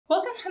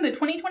Welcome to the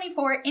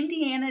 2024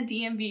 Indiana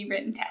DMV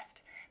written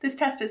test. This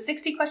test is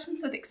 60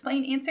 questions with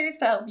explained answers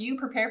to help you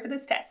prepare for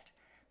this test.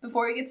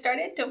 Before we get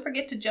started, don't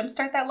forget to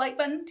jumpstart that like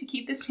button to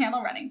keep this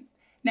channel running.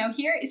 Now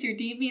here is your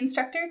DMV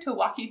instructor to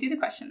walk you through the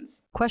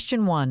questions.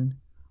 Question 1.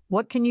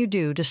 What can you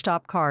do to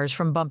stop cars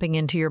from bumping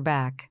into your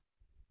back?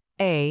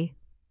 A.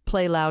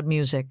 Play loud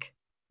music.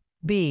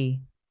 B.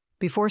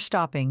 Before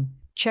stopping,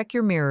 check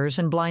your mirrors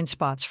and blind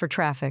spots for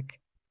traffic.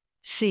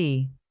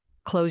 C.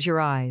 Close your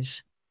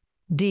eyes.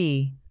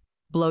 D.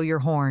 Blow your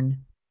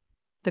horn.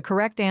 The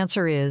correct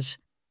answer is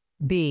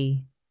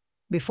B.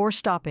 Before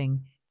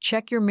stopping,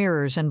 check your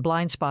mirrors and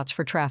blind spots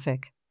for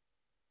traffic.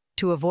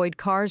 To avoid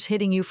cars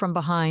hitting you from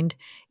behind,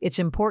 it's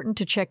important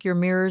to check your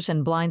mirrors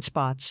and blind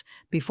spots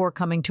before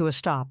coming to a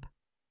stop.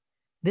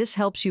 This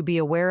helps you be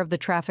aware of the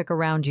traffic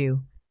around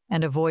you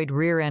and avoid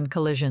rear-end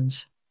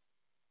collisions.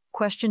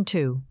 Question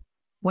 2.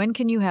 When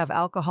can you have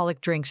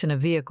alcoholic drinks in a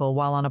vehicle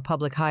while on a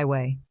public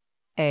highway?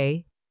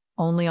 A.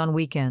 Only on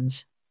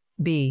weekends.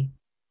 B.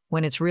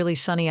 When it's really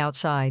sunny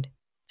outside.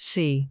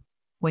 C.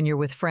 When you're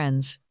with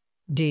friends.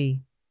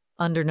 D.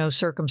 Under no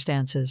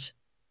circumstances.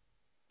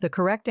 The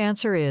correct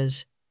answer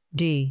is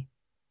D.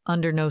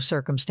 Under no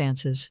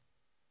circumstances.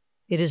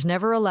 It is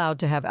never allowed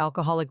to have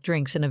alcoholic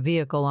drinks in a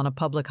vehicle on a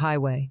public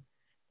highway.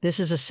 This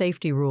is a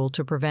safety rule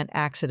to prevent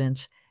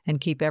accidents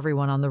and keep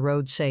everyone on the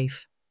road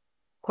safe.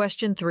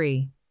 Question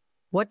 3.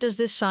 What does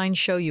this sign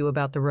show you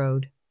about the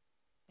road?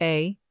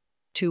 A.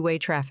 Two-way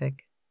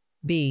traffic.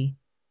 B.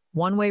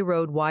 One-way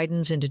road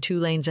widens into 2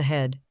 lanes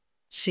ahead.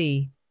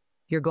 C.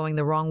 You're going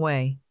the wrong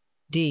way.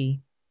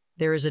 D.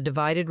 There is a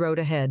divided road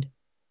ahead.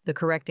 The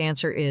correct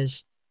answer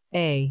is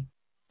A.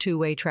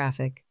 Two-way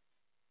traffic.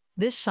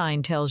 This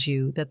sign tells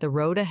you that the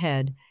road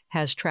ahead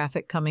has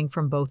traffic coming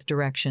from both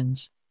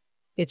directions.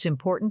 It's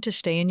important to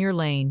stay in your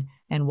lane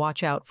and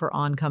watch out for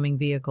oncoming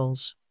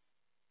vehicles.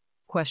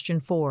 Question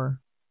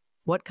 4.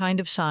 What kind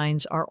of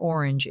signs are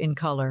orange in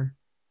color?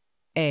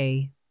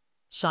 A.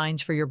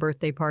 Signs for your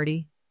birthday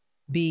party.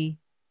 B.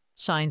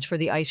 Signs for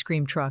the ice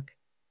cream truck.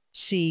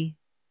 C.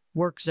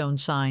 Work zone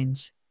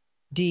signs.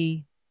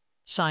 D.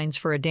 Signs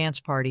for a dance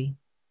party.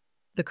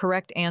 The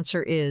correct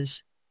answer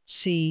is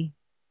C.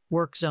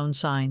 Work zone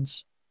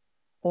signs.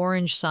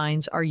 Orange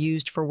signs are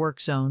used for work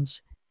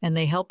zones, and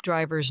they help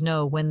drivers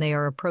know when they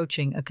are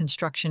approaching a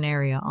construction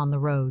area on the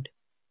road.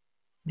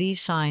 These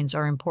signs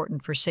are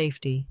important for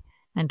safety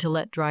and to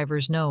let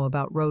drivers know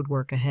about road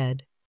work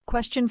ahead.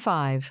 Question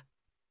 5.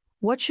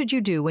 What should you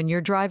do when you're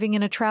driving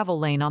in a travel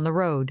lane on the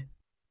road?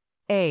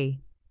 A.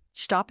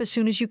 Stop as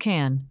soon as you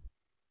can.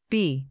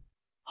 B.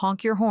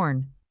 Honk your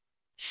horn.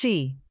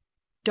 C.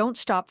 Don't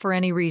stop for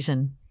any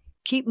reason.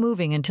 Keep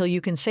moving until you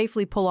can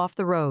safely pull off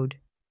the road.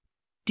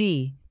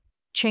 D.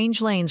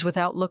 Change lanes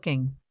without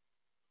looking.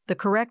 The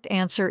correct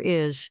answer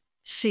is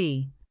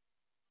C.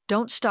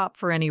 Don't stop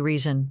for any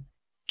reason.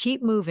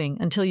 Keep moving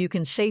until you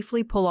can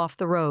safely pull off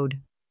the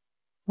road.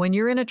 When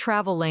you're in a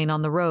travel lane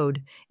on the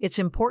road, it's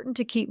important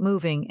to keep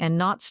moving and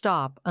not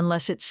stop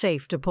unless it's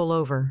safe to pull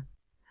over.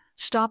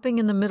 Stopping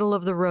in the middle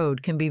of the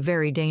road can be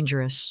very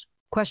dangerous.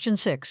 Question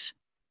 6.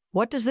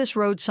 What does this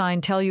road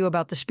sign tell you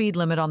about the speed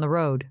limit on the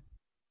road?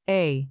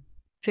 A.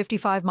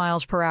 55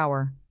 miles per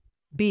hour.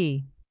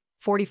 B.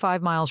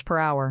 45 miles per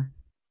hour.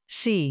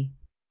 C.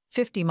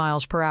 50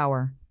 miles per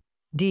hour.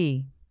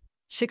 D.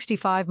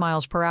 65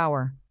 miles per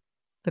hour.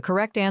 The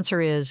correct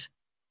answer is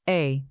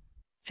A.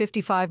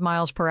 55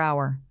 miles per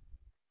hour.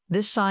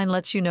 This sign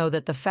lets you know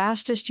that the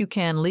fastest you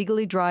can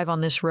legally drive on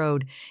this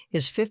road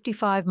is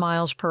 55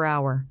 miles per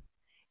hour.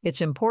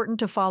 It's important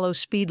to follow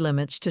speed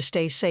limits to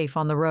stay safe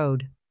on the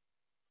road.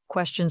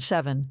 Question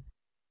 7.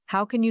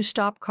 How can you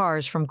stop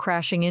cars from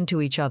crashing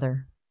into each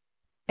other?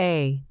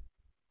 A.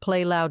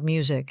 Play loud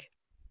music.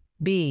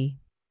 B.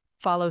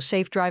 Follow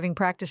safe driving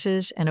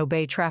practices and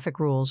obey traffic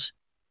rules.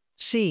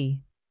 C.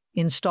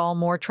 Install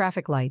more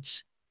traffic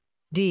lights.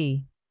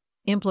 D.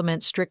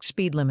 Implement strict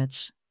speed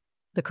limits.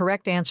 The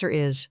correct answer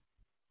is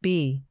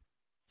B.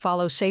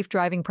 Follow safe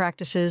driving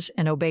practices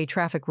and obey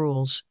traffic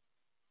rules.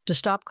 To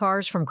stop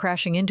cars from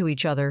crashing into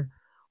each other,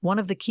 one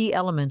of the key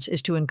elements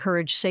is to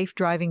encourage safe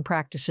driving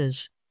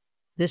practices.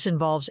 This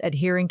involves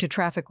adhering to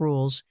traffic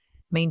rules,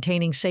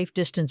 maintaining safe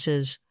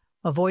distances,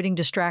 avoiding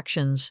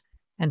distractions,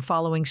 and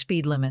following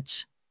speed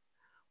limits.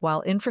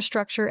 While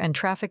infrastructure and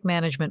traffic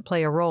management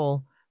play a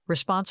role,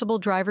 responsible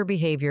driver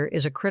behavior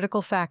is a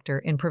critical factor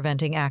in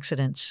preventing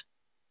accidents.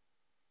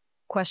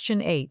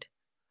 Question 8.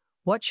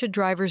 What should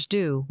drivers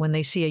do when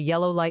they see a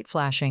yellow light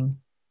flashing?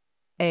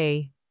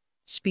 A.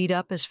 Speed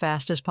up as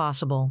fast as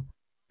possible.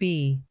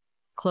 B.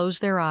 Close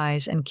their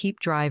eyes and keep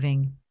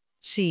driving.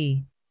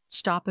 C.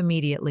 Stop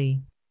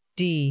immediately.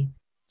 D.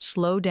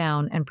 Slow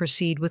down and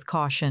proceed with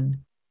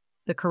caution.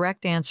 The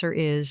correct answer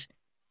is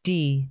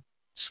D.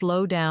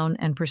 Slow down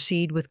and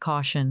proceed with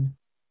caution.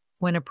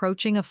 When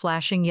approaching a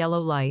flashing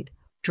yellow light,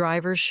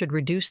 drivers should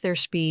reduce their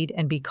speed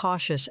and be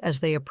cautious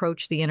as they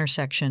approach the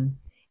intersection.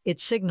 It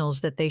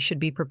signals that they should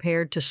be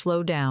prepared to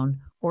slow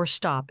down or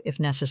stop if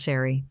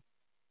necessary.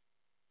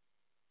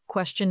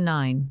 Question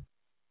 9.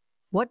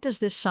 What does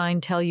this sign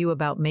tell you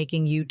about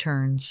making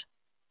U-turns?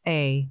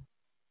 A.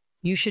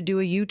 You should do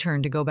a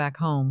U-turn to go back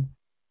home.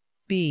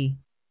 B.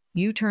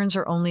 U-turns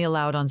are only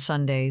allowed on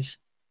Sundays.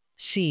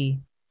 C.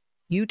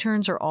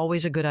 U-turns are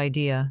always a good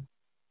idea.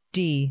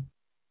 D.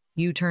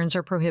 U-turns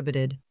are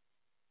prohibited.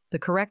 The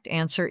correct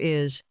answer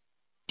is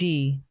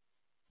D.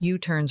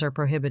 U-turns are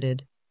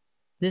prohibited.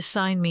 This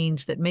sign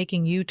means that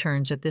making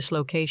U-turns at this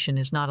location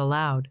is not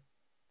allowed.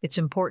 It's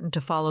important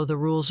to follow the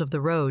rules of the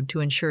road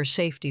to ensure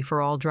safety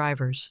for all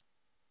drivers.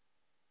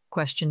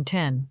 Question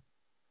 10.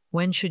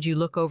 When should you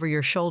look over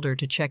your shoulder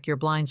to check your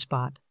blind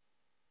spot?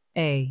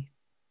 A.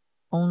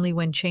 Only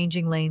when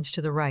changing lanes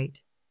to the right.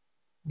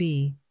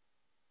 B.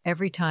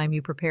 Every time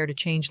you prepare to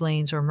change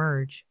lanes or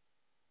merge.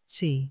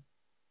 C.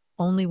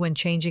 Only when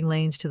changing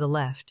lanes to the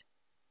left.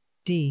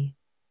 D.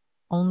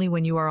 Only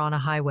when you are on a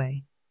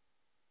highway.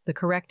 The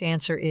correct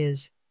answer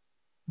is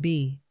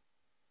B.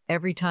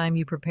 Every time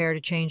you prepare to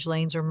change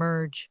lanes or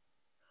merge.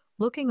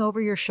 Looking over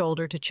your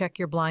shoulder to check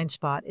your blind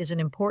spot is an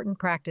important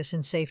practice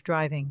in safe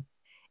driving.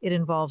 It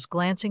involves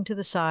glancing to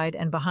the side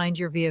and behind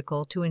your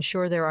vehicle to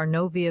ensure there are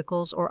no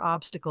vehicles or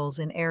obstacles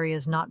in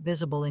areas not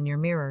visible in your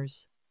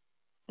mirrors.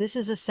 This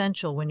is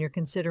essential when you're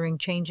considering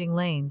changing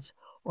lanes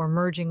or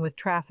merging with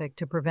traffic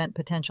to prevent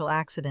potential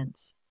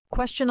accidents.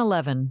 Question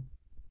 11.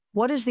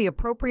 What is the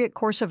appropriate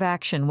course of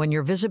action when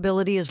your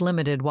visibility is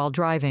limited while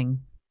driving?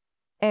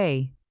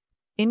 A.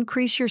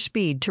 Increase your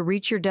speed to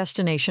reach your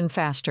destination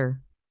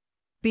faster.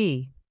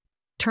 B.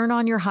 Turn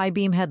on your high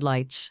beam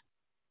headlights.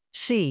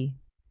 C.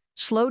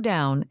 Slow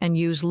down and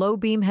use low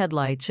beam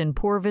headlights in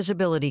poor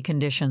visibility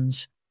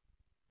conditions.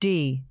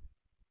 D.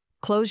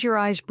 Close your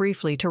eyes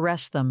briefly to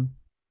rest them.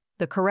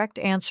 The correct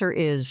answer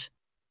is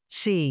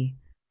C.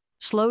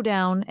 Slow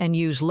down and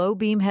use low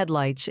beam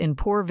headlights in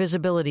poor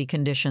visibility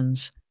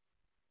conditions.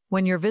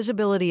 When your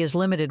visibility is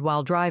limited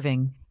while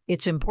driving,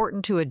 it's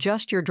important to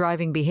adjust your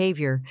driving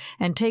behavior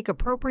and take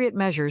appropriate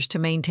measures to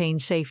maintain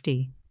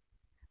safety.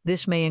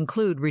 This may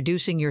include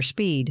reducing your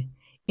speed,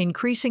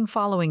 increasing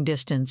following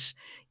distance,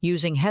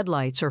 using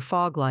headlights or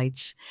fog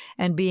lights,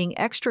 and being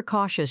extra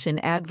cautious in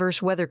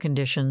adverse weather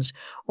conditions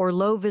or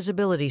low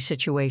visibility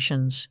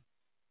situations.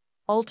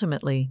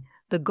 Ultimately,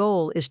 the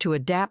goal is to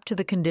adapt to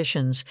the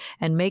conditions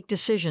and make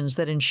decisions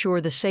that ensure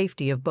the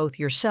safety of both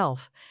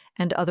yourself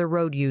and other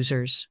road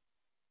users.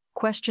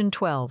 Question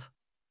 12.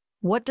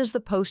 What does the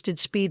posted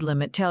speed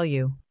limit tell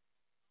you?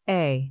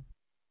 A.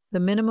 The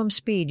minimum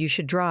speed you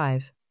should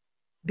drive.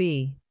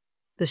 B.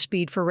 The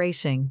speed for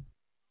racing.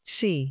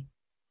 C.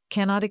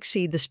 Cannot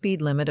exceed the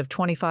speed limit of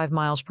 25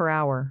 miles per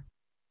hour.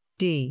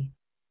 D.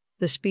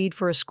 The speed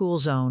for a school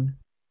zone.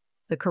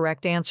 The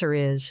correct answer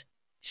is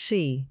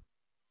C.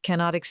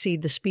 Cannot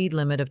exceed the speed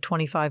limit of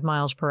 25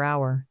 miles per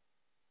hour.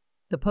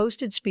 The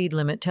posted speed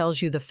limit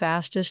tells you the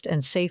fastest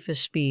and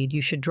safest speed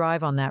you should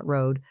drive on that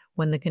road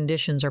when the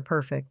conditions are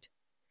perfect.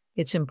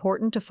 It's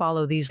important to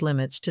follow these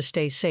limits to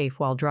stay safe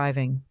while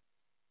driving.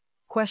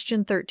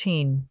 Question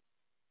 13.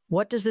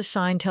 What does this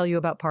sign tell you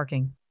about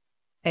parking?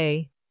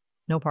 A.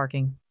 No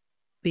parking.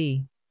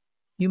 B.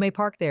 You may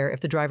park there if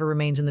the driver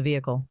remains in the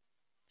vehicle.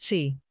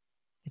 C.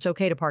 It's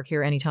okay to park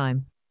here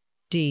anytime.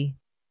 D.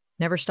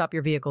 Never stop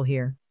your vehicle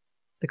here.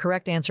 The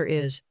correct answer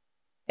is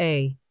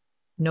A.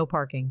 No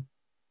parking.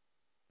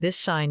 This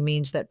sign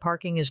means that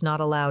parking is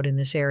not allowed in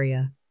this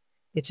area.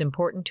 It's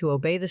important to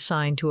obey the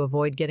sign to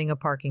avoid getting a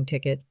parking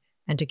ticket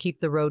and to keep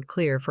the road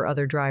clear for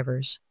other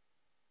drivers.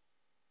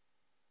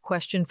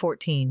 Question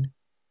 14.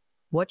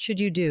 What should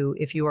you do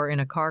if you are in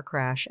a car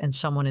crash and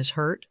someone is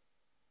hurt?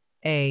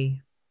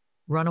 A.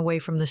 Run away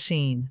from the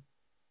scene.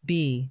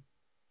 B.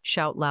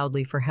 Shout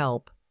loudly for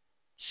help.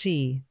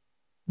 C.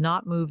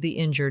 Not move the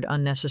injured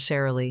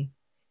unnecessarily.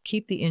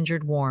 Keep the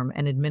injured warm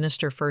and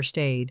administer first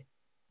aid.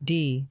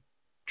 D.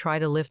 Try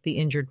to lift the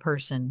injured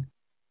person.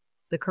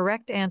 The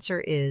correct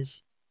answer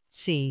is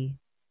C.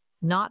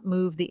 Not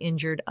move the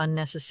injured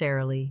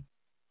unnecessarily.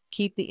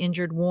 Keep the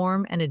injured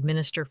warm and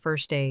administer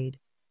first aid.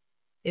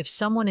 If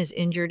someone is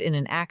injured in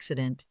an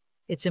accident,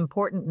 it's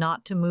important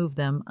not to move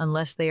them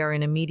unless they are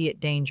in immediate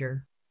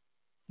danger.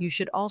 You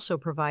should also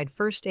provide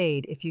first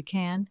aid if you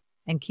can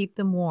and keep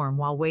them warm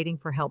while waiting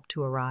for help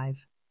to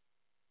arrive.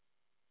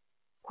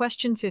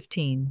 Question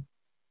 15.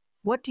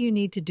 What do you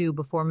need to do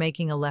before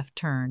making a left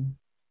turn?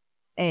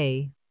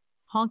 A.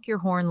 Honk your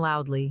horn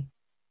loudly.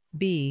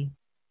 B.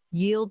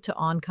 Yield to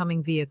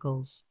oncoming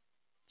vehicles.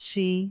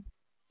 C.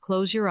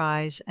 Close your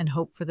eyes and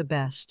hope for the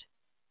best.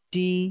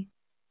 D.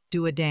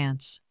 Do a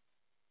dance.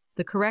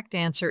 The correct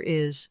answer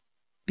is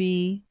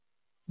B.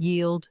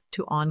 Yield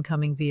to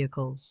oncoming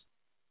vehicles.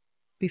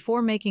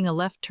 Before making a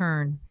left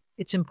turn,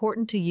 it's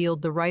important to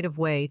yield the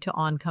right-of-way to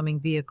oncoming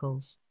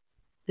vehicles.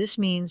 This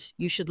means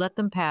you should let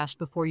them pass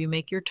before you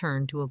make your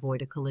turn to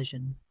avoid a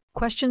collision.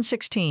 Question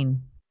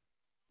 16.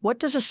 What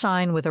does a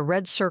sign with a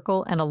red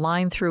circle and a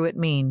line through it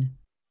mean?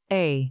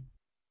 A.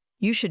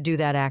 You should do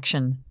that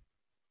action.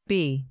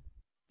 B.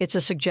 It's a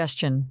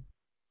suggestion.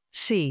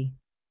 C.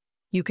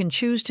 You can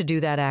choose to do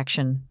that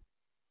action.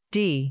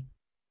 D.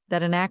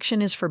 That an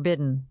action is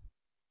forbidden.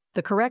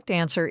 The correct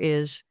answer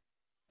is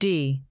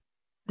D.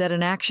 that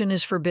an action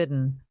is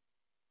forbidden.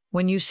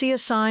 When you see a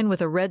sign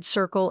with a red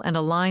circle and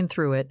a line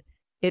through it,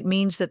 it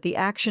means that the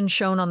action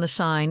shown on the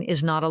sign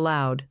is not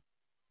allowed.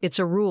 It's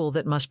a rule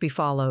that must be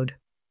followed.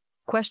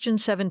 Question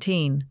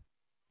 17.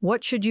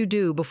 What should you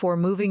do before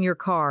moving your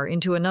car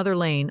into another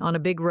lane on a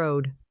big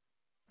road?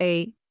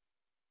 A.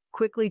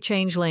 Quickly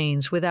change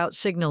lanes without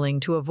signaling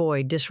to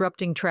avoid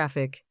disrupting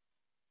traffic.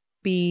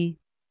 B.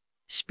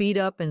 Speed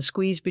up and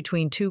squeeze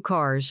between two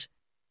cars.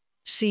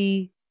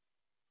 C.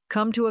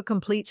 Come to a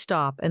complete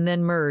stop and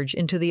then merge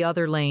into the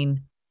other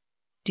lane.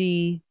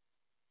 D.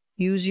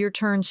 Use your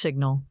turn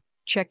signal,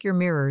 check your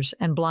mirrors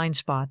and blind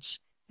spots,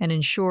 and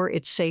ensure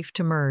it's safe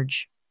to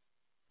merge.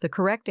 The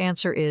correct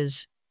answer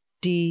is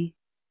D.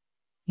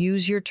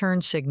 Use your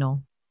turn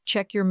signal,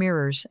 check your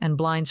mirrors and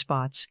blind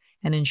spots,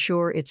 and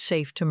ensure it's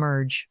safe to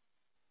merge.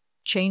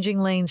 Changing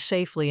lanes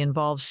safely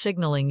involves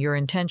signaling your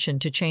intention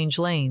to change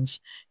lanes,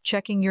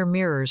 checking your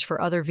mirrors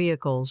for other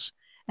vehicles,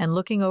 and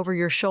looking over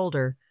your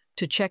shoulder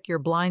to check your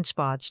blind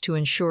spots to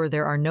ensure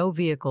there are no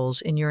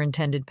vehicles in your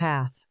intended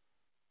path.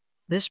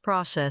 This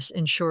process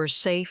ensures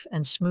safe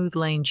and smooth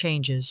lane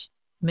changes,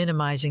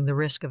 minimizing the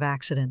risk of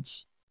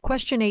accidents.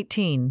 Question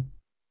 18.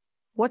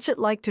 What's it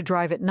like to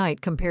drive at night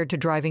compared to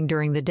driving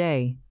during the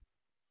day?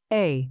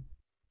 A.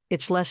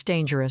 It's less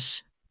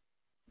dangerous.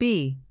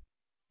 B.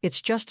 It's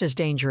just as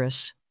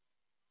dangerous.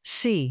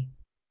 C.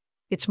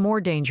 It's more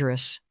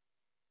dangerous.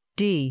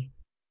 D.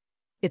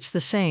 It's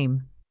the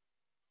same.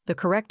 The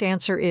correct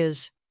answer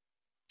is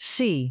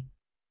C.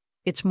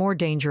 It's more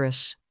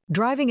dangerous.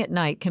 Driving at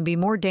night can be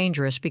more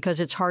dangerous because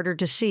it's harder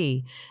to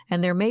see,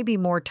 and there may be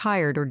more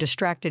tired or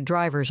distracted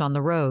drivers on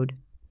the road.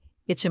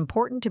 It's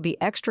important to be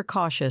extra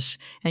cautious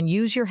and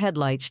use your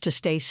headlights to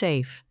stay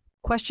safe.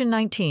 Question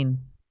 19.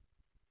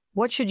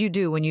 What should you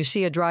do when you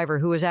see a driver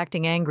who is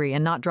acting angry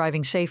and not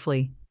driving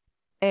safely?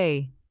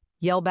 A.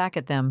 Yell back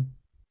at them.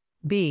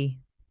 B.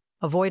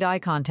 Avoid eye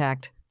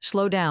contact,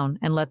 slow down,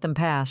 and let them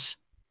pass.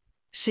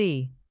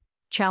 C.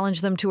 Challenge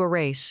them to a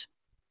race.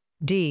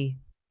 D.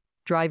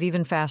 Drive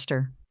even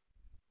faster.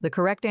 The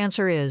correct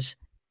answer is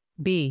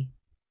B.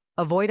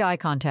 Avoid eye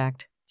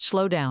contact,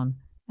 slow down,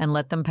 and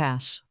let them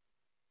pass.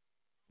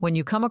 When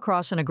you come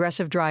across an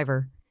aggressive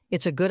driver,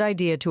 it's a good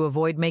idea to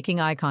avoid making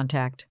eye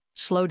contact,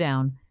 slow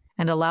down,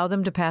 and allow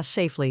them to pass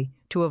safely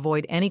to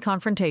avoid any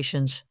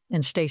confrontations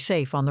and stay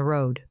safe on the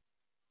road.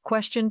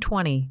 Question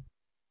 20.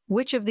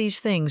 Which of these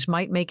things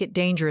might make it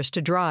dangerous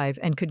to drive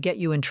and could get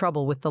you in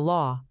trouble with the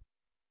law?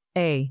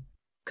 A.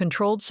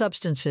 Controlled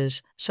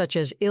substances such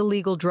as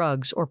illegal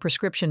drugs or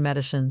prescription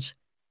medicines.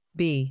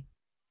 B.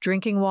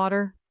 Drinking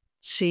water.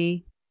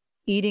 C.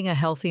 Eating a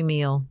healthy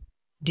meal.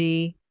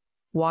 D.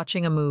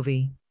 Watching a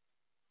movie.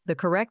 The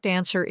correct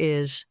answer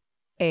is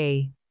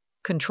A.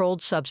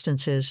 Controlled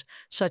substances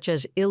such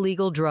as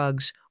illegal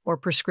drugs or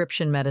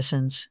prescription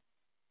medicines.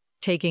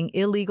 Taking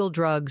illegal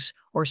drugs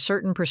or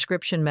certain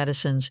prescription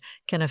medicines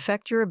can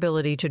affect your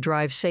ability to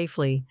drive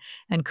safely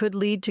and could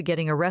lead to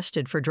getting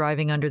arrested for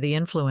driving under the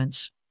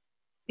influence.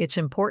 It's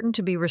important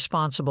to be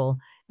responsible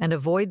and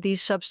avoid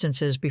these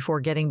substances before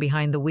getting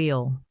behind the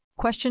wheel.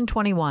 Question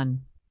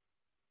 21.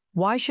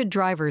 Why should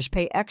drivers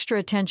pay extra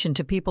attention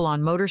to people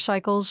on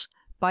motorcycles,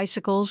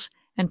 bicycles,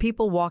 and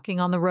people walking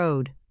on the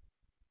road?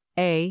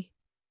 A.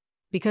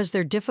 Because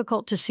they're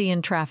difficult to see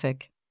in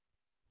traffic.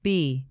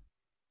 B.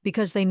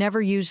 Because they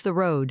never use the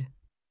road.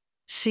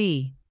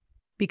 C.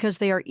 Because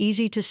they are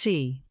easy to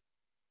see.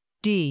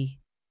 D.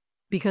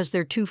 Because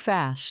they're too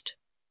fast.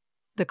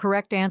 The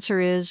correct answer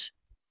is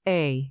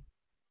A.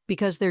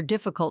 Because they're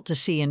difficult to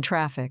see in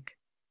traffic.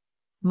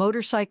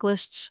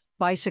 Motorcyclists,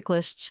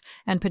 bicyclists,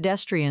 and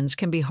pedestrians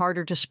can be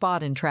harder to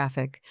spot in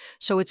traffic,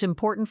 so it's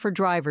important for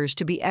drivers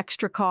to be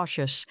extra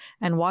cautious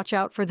and watch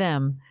out for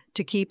them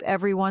to keep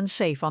everyone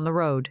safe on the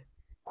road.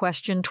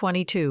 Question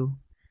 22.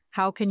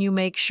 How can you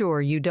make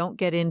sure you don't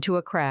get into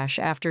a crash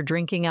after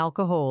drinking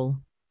alcohol?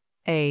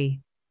 A.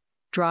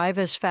 Drive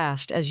as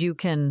fast as you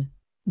can.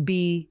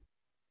 B.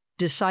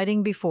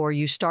 Deciding before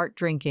you start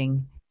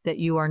drinking that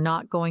you are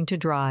not going to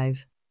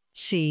drive.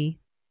 C.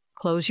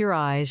 Close your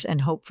eyes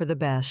and hope for the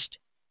best.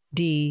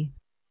 D.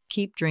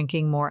 Keep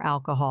drinking more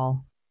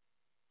alcohol.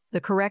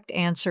 The correct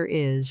answer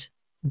is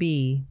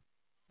B.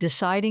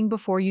 Deciding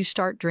before you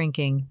start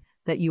drinking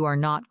that you are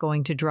not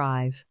going to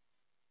drive.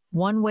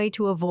 One way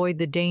to avoid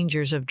the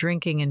dangers of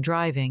drinking and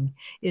driving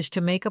is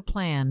to make a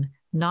plan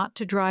not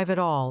to drive at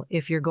all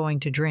if you're going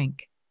to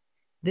drink.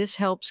 This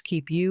helps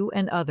keep you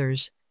and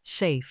others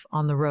safe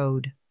on the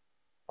road.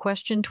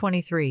 Question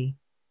 23.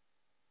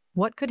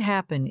 What could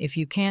happen if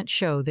you can't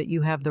show that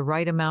you have the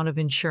right amount of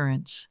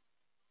insurance?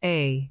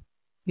 A.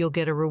 You'll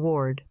get a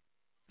reward.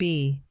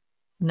 B.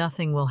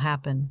 Nothing will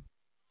happen.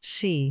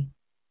 C.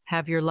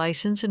 Have your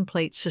license and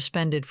plates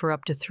suspended for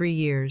up to 3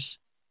 years.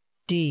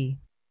 D.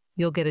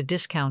 You'll get a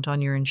discount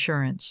on your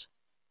insurance.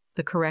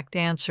 The correct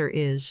answer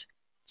is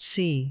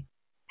C.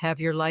 Have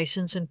your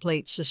license and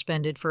plates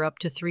suspended for up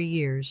to 3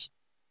 years.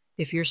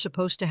 If you're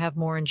supposed to have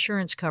more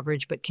insurance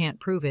coverage but can't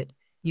prove it,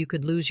 you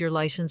could lose your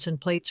license and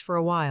plates for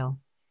a while.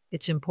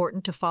 It's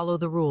important to follow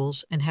the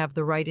rules and have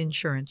the right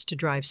insurance to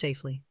drive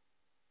safely.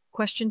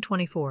 Question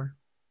 24.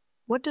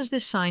 What does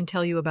this sign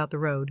tell you about the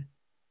road?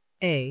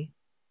 A.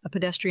 A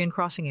pedestrian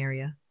crossing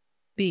area.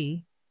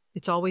 B.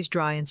 It's always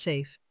dry and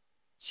safe.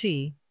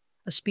 C.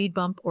 A speed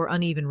bump or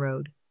uneven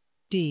road.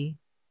 D.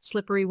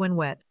 Slippery when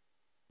wet.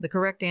 The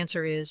correct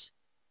answer is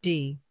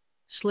D.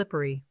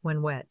 Slippery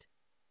when wet.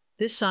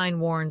 This sign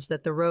warns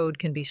that the road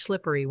can be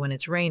slippery when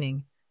it's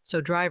raining, so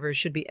drivers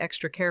should be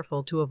extra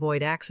careful to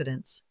avoid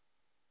accidents.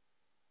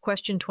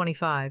 Question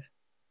 25.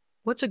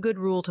 What's a good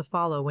rule to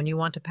follow when you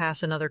want to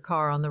pass another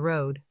car on the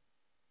road?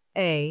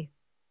 A.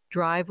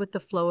 Drive with the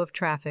flow of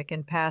traffic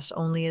and pass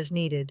only as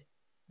needed.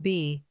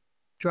 B.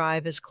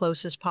 Drive as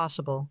close as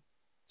possible.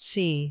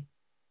 C.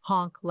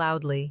 Honk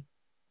loudly.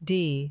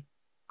 D.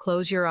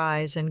 Close your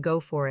eyes and go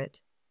for it.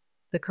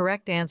 The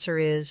correct answer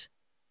is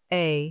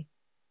A.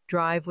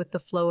 Drive with the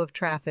flow of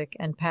traffic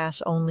and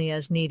pass only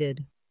as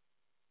needed.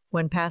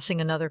 When passing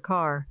another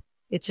car,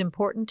 it's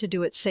important to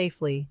do it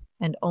safely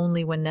and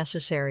only when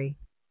necessary,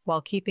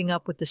 while keeping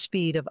up with the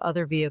speed of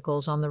other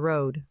vehicles on the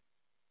road.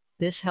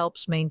 This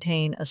helps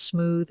maintain a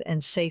smooth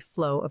and safe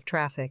flow of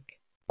traffic.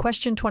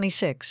 Question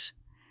 26.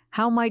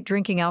 How might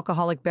drinking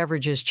alcoholic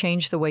beverages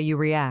change the way you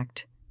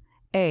react?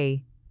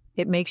 A.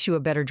 It makes you a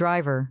better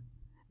driver.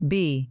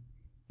 B.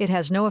 It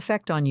has no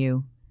effect on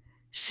you.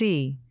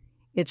 C.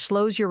 It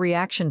slows your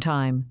reaction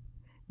time.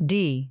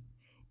 D.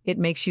 It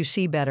makes you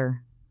see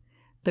better.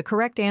 The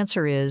correct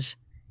answer is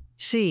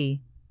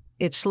C.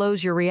 It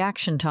slows your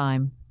reaction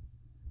time.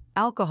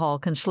 Alcohol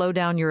can slow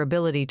down your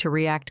ability to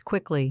react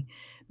quickly,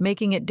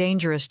 making it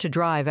dangerous to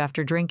drive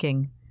after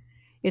drinking.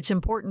 It's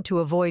important to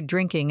avoid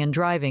drinking and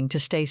driving to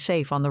stay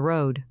safe on the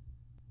road.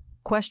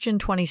 Question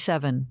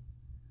 27.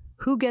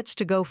 Who gets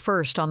to go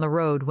first on the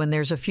road when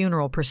there's a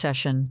funeral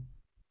procession?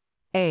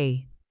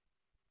 A.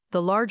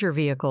 The larger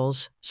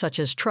vehicles, such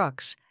as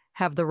trucks,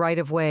 have the right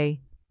of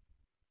way.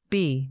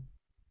 B.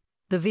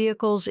 The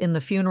vehicles in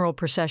the funeral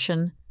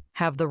procession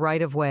have the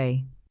right of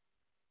way.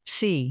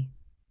 C.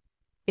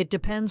 It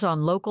depends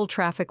on local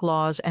traffic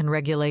laws and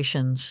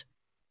regulations.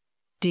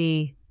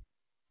 D.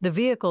 The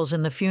vehicles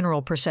in the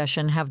funeral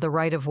procession have the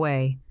right of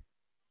way.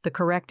 The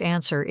correct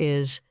answer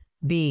is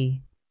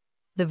B.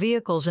 The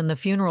vehicles in the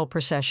funeral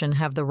procession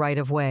have the right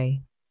of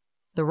way.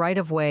 The right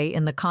of way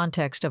in the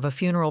context of a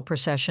funeral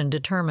procession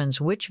determines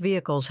which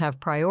vehicles have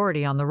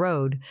priority on the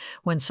road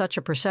when such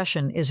a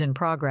procession is in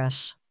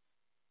progress.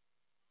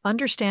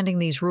 Understanding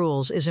these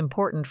rules is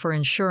important for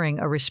ensuring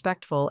a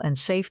respectful and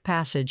safe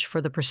passage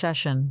for the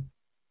procession.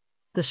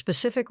 The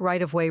specific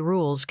right-of-way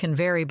rules can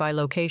vary by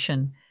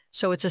location,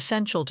 so it's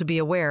essential to be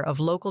aware of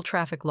local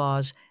traffic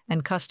laws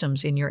and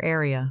customs in your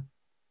area.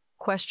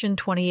 Question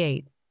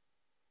 28.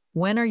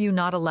 When are you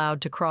not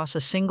allowed to cross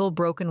a single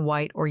broken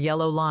white or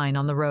yellow line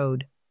on the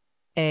road?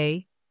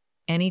 A.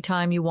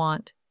 Anytime you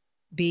want.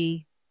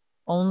 B.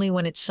 Only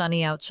when it's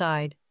sunny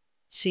outside.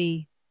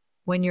 C.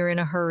 When you're in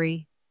a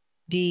hurry.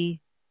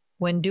 D.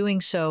 When doing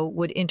so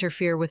would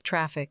interfere with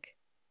traffic.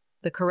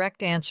 The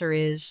correct answer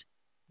is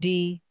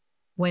D.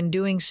 When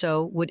doing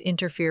so would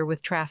interfere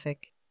with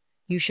traffic.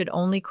 You should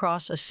only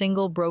cross a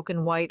single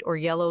broken white or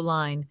yellow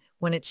line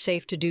when it's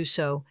safe to do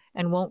so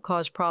and won't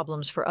cause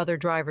problems for other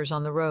drivers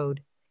on the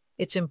road.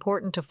 It's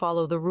important to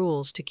follow the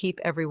rules to keep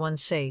everyone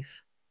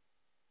safe.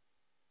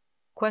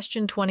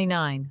 Question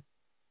 29.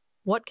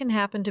 What can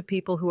happen to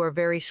people who are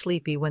very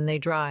sleepy when they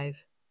drive?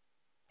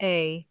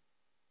 A.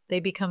 They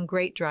become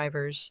great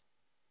drivers.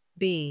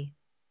 B.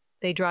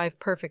 They drive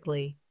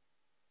perfectly.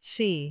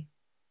 C.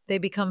 They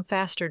become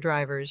faster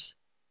drivers.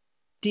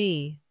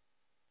 D.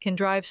 Can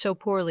drive so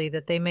poorly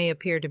that they may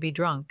appear to be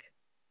drunk.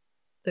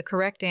 The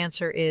correct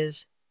answer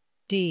is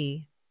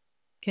D.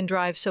 Can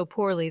drive so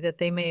poorly that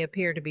they may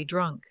appear to be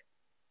drunk.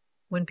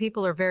 When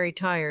people are very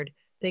tired,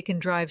 they can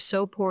drive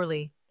so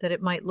poorly that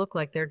it might look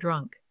like they're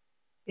drunk.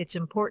 It's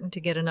important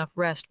to get enough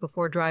rest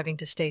before driving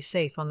to stay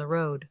safe on the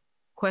road.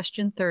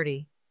 Question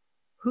 30.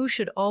 Who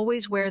should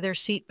always wear their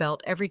seatbelt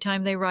every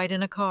time they ride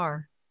in a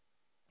car?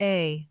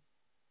 A.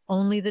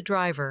 Only the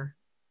driver.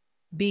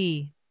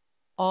 B.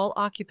 All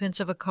occupants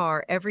of a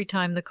car every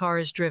time the car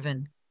is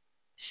driven.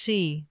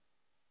 C.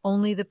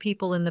 Only the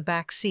people in the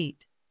back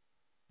seat.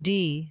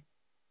 D.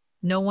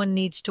 No one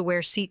needs to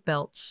wear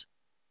seatbelts.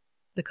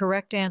 The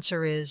correct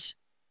answer is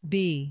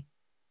B.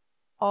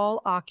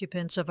 All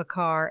occupants of a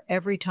car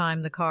every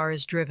time the car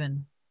is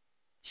driven.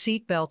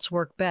 Seatbelts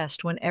work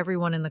best when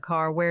everyone in the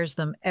car wears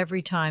them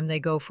every time they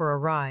go for a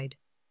ride.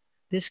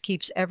 This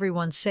keeps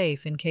everyone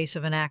safe in case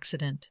of an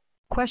accident.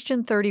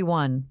 Question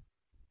 31.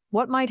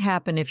 What might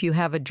happen if you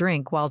have a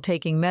drink while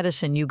taking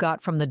medicine you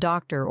got from the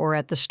doctor or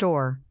at the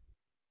store?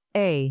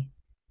 A.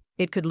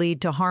 It could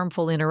lead to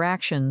harmful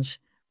interactions,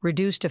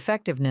 reduced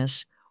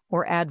effectiveness,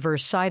 or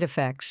adverse side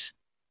effects.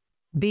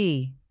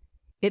 B.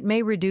 It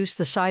may reduce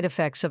the side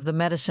effects of the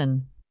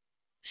medicine.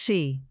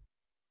 C.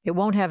 It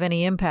won't have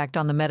any impact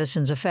on the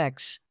medicine's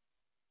effects.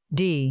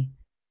 D.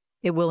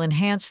 It will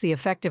enhance the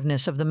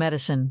effectiveness of the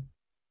medicine.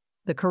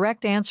 The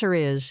correct answer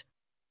is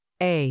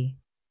A.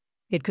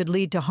 It could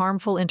lead to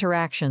harmful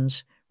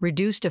interactions,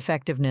 reduced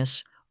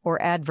effectiveness, or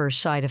adverse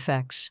side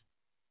effects.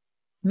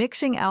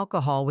 Mixing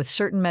alcohol with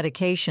certain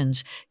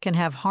medications can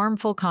have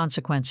harmful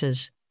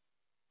consequences.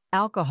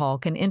 Alcohol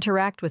can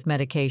interact with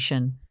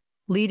medication,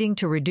 leading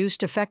to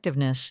reduced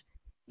effectiveness,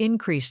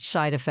 increased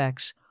side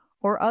effects,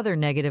 or other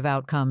negative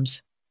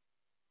outcomes.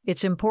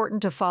 It's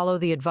important to follow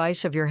the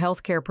advice of your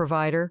healthcare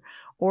provider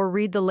or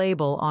read the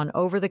label on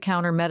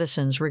over-the-counter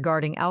medicines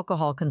regarding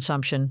alcohol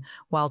consumption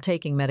while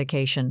taking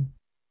medication.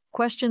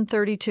 Question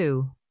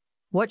 32.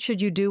 What should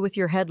you do with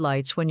your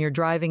headlights when you're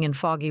driving in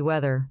foggy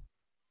weather?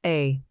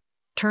 A.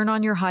 Turn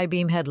on your high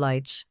beam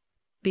headlights.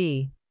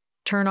 B.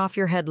 Turn off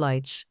your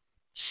headlights.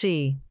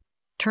 C.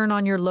 Turn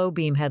on your low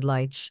beam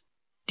headlights.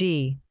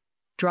 D.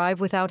 Drive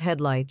without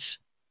headlights.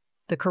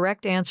 The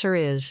correct answer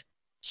is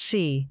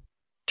C.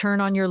 Turn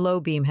on your low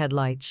beam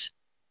headlights.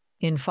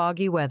 In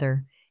foggy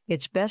weather,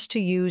 it's best to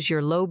use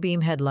your low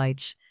beam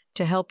headlights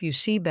to help you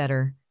see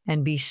better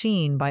and be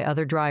seen by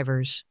other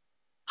drivers.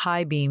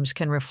 High beams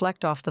can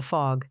reflect off the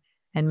fog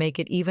and make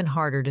it even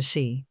harder to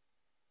see.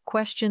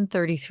 Question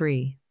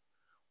 33.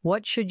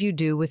 What should you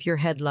do with your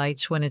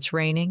headlights when it's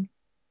raining?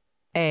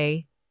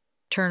 A.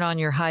 Turn on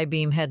your high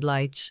beam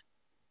headlights.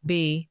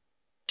 B.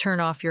 Turn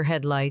off your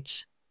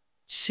headlights.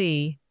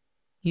 C.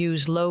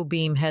 Use low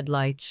beam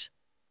headlights.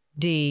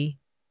 D.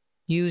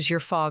 Use your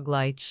fog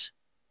lights.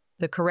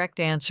 The correct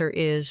answer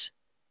is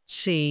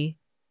C.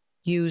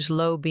 Use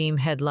low beam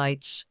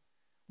headlights.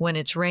 When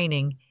it's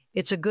raining,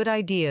 it's a good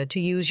idea to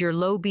use your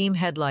low beam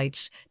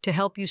headlights to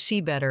help you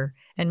see better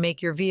and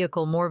make your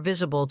vehicle more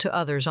visible to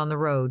others on the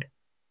road.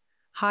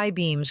 High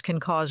beams can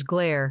cause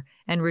glare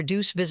and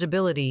reduce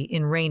visibility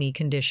in rainy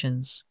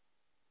conditions.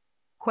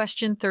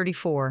 Question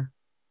 34.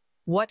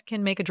 What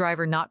can make a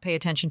driver not pay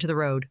attention to the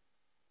road?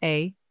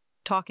 A.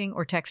 Talking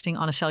or texting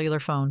on a cellular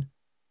phone.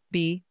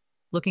 B.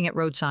 Looking at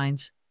road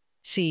signs.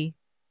 C.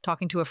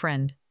 Talking to a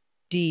friend.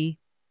 D.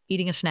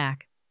 Eating a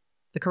snack.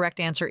 The correct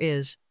answer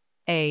is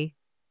A.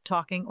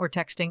 Talking or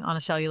texting on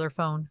a cellular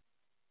phone.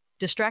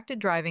 Distracted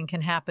driving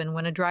can happen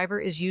when a driver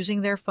is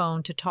using their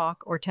phone to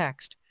talk or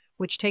text,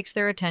 which takes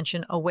their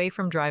attention away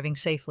from driving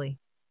safely.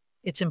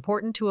 It's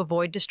important to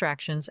avoid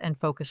distractions and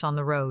focus on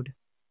the road.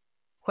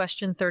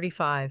 Question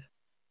 35.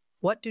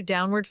 What do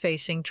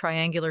downward-facing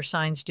triangular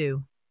signs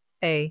do?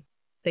 A.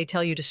 They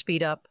tell you to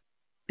speed up.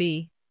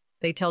 B.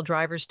 They tell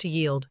drivers to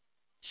yield.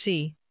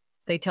 C.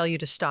 They tell you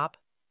to stop.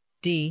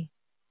 D.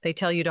 They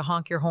tell you to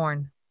honk your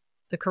horn.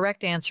 The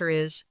correct answer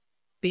is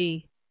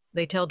B.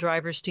 They tell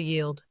drivers to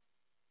yield.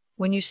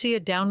 When you see a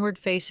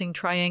downward-facing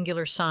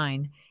triangular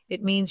sign,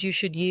 it means you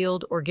should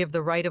yield or give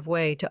the right of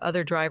way to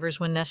other drivers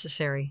when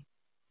necessary.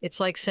 It's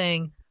like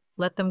saying,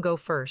 let them go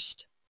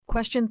first.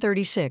 Question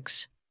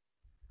 36.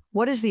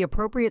 What is the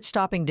appropriate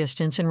stopping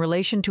distance in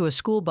relation to a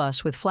school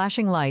bus with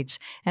flashing lights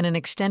and an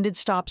extended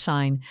stop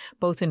sign,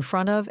 both in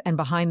front of and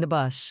behind the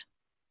bus?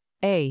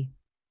 A.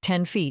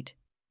 10 feet.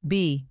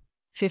 B.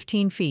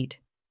 15 feet.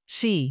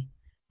 C.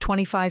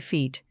 25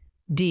 feet.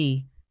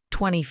 D.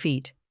 20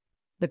 feet.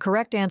 The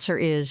correct answer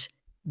is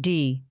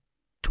D.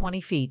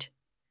 20 feet.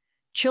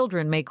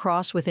 Children may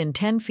cross within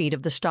 10 feet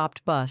of the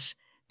stopped bus.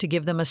 To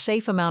give them a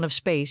safe amount of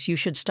space, you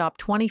should stop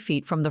 20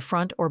 feet from the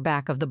front or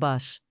back of the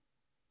bus.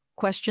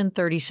 Question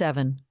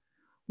 37.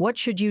 What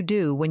should you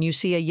do when you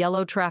see a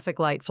yellow traffic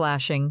light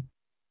flashing?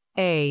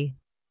 A.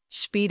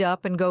 Speed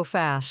up and go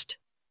fast.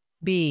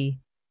 B.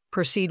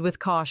 Proceed with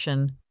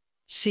caution.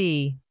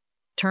 C.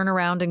 Turn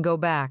around and go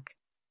back.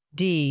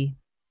 D.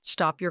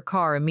 Stop your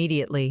car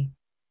immediately.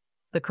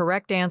 The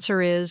correct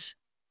answer is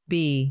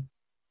B.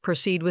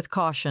 Proceed with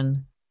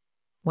caution.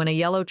 When a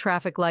yellow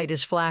traffic light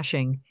is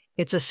flashing,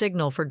 it's a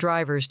signal for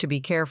drivers to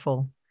be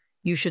careful.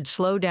 You should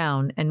slow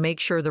down and make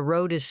sure the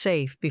road is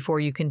safe before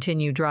you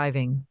continue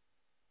driving.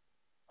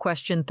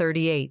 Question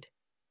 38.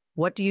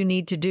 What do you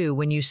need to do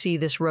when you see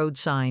this road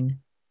sign?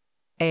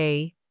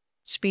 A.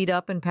 Speed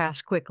up and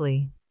pass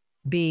quickly.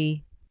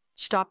 B.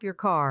 Stop your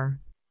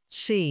car.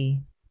 C.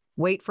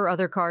 Wait for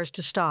other cars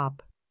to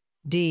stop.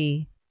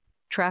 D.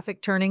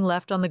 Traffic turning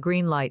left on the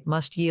green light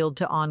must yield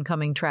to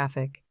oncoming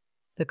traffic.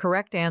 The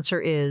correct answer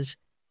is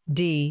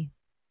D.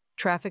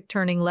 Traffic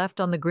turning left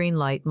on the green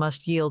light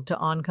must yield to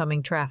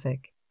oncoming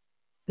traffic.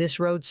 This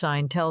road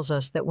sign tells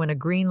us that when a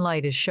green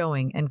light is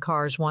showing and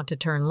cars want to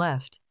turn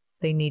left,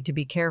 they need to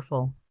be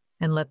careful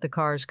and let the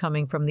cars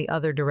coming from the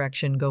other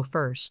direction go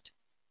first.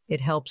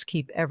 It helps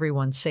keep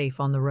everyone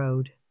safe on the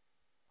road.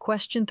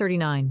 Question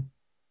 39.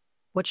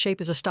 What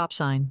shape is a stop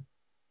sign?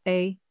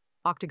 A.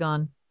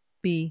 Octagon.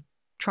 B.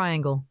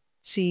 Triangle.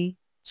 C.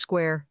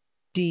 Square.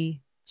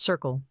 D.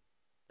 Circle.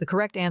 The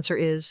correct answer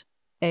is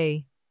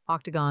A.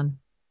 Octagon.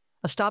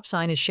 A stop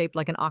sign is shaped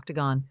like an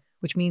octagon,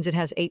 which means it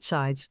has 8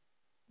 sides.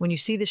 When you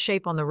see this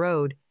shape on the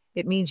road,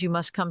 it means you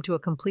must come to a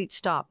complete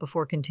stop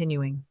before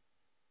continuing.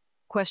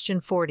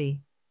 Question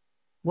 40.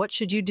 What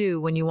should you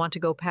do when you want to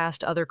go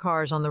past other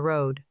cars on the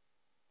road?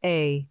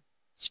 A.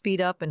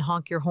 Speed up and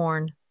honk your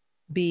horn.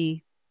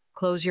 B.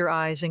 Close your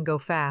eyes and go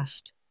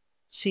fast.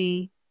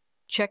 C.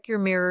 Check your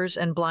mirrors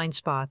and blind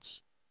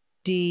spots.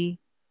 D.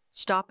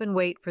 Stop and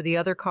wait for the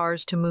other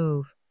cars to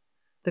move.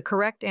 The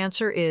correct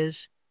answer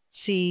is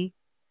C.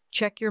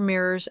 Check your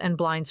mirrors and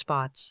blind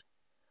spots.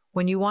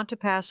 When you want to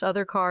pass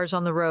other cars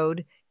on the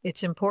road,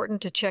 it's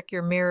important to check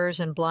your mirrors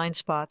and blind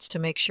spots to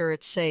make sure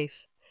it's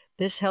safe.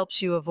 This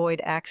helps you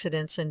avoid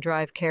accidents and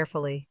drive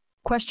carefully.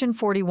 Question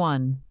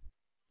 41.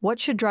 What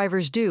should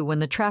drivers do when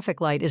the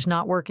traffic light is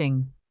not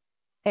working?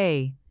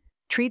 A.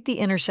 Treat the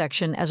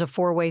intersection as a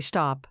four-way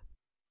stop.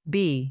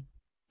 B.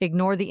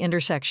 Ignore the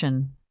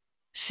intersection.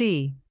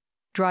 C.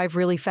 Drive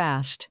really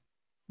fast.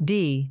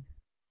 D.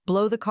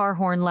 Blow the car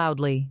horn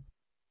loudly.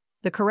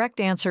 The correct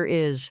answer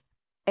is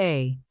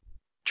A.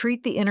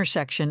 Treat the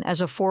intersection as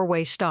a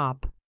four-way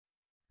stop.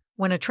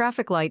 When a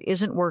traffic light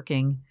isn't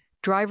working,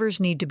 drivers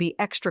need to be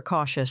extra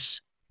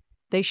cautious.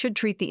 They should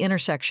treat the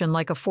intersection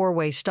like a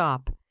four-way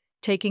stop,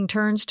 taking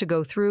turns to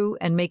go through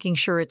and making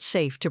sure it's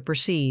safe to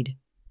proceed.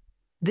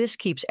 This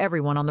keeps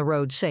everyone on the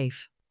road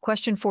safe.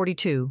 Question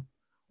 42.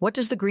 What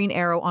does the green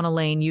arrow on a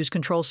lane use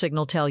control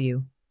signal tell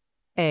you?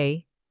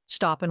 A.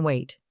 Stop and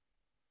wait.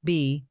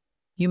 B.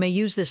 You may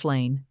use this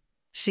lane.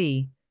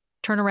 C.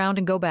 Turn around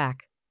and go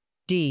back.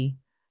 D.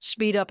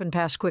 Speed up and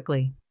pass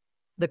quickly.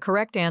 The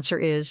correct answer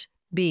is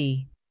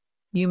B.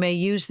 You may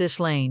use this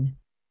lane.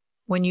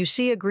 When you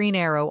see a green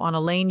arrow on a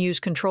lane use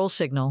control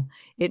signal,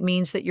 it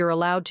means that you're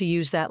allowed to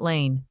use that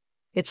lane.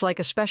 It's like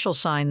a special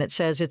sign that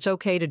says it's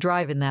okay to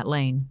drive in that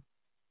lane.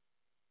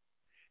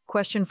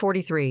 Question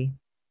 43.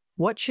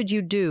 What should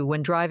you do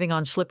when driving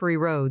on slippery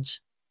roads?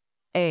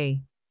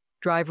 A.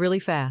 Drive really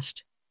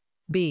fast.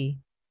 B.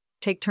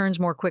 Take turns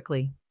more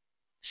quickly.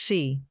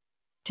 C.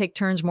 Take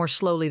turns more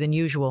slowly than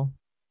usual.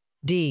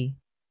 D.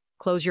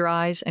 Close your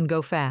eyes and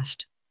go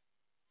fast.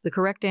 The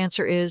correct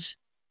answer is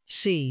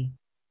C.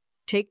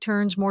 Take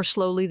turns more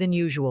slowly than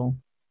usual.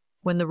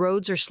 When the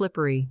roads are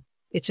slippery,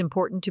 it's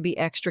important to be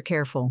extra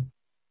careful.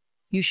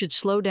 You should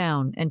slow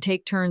down and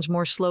take turns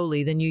more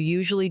slowly than you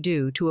usually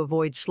do to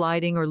avoid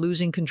sliding or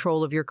losing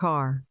control of your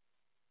car.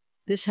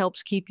 This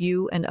helps keep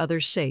you and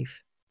others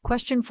safe.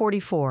 Question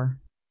 44.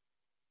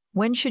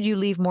 When should you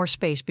leave more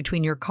space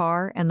between your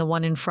car and the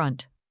one in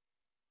front?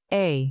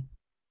 A.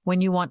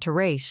 When you want to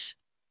race.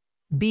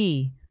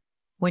 B.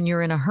 When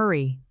you're in a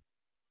hurry.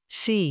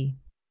 C.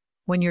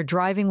 When you're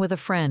driving with a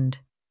friend.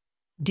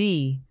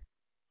 D.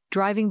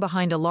 Driving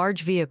behind a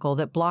large vehicle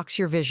that blocks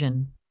your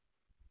vision.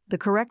 The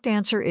correct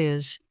answer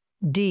is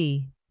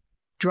D.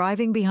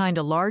 Driving behind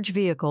a large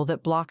vehicle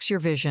that blocks your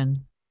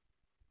vision.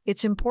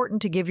 It's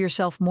important to give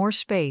yourself more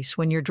space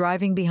when you're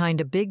driving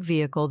behind a big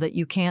vehicle that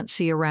you can't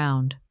see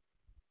around.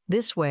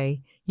 This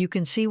way, you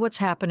can see what's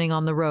happening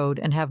on the road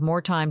and have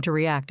more time to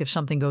react if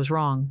something goes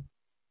wrong.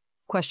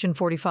 Question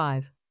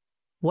 45.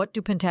 What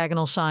do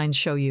pentagonal signs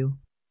show you?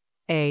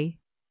 A.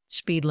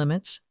 Speed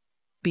limits.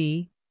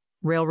 B.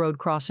 Railroad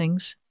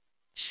crossings.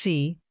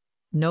 C.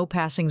 No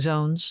passing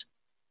zones.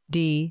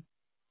 D.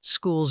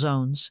 School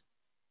zones.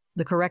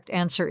 The correct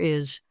answer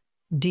is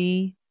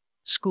D.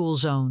 School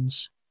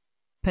zones.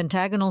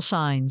 Pentagonal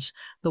signs,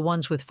 the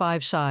ones with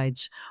 5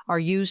 sides, are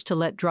used to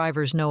let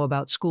drivers know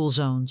about school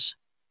zones.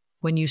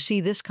 When you see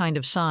this kind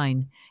of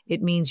sign,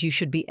 it means you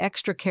should be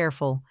extra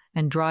careful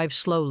and drive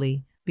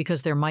slowly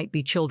because there might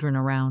be children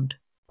around.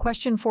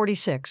 Question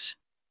 46.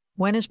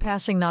 When is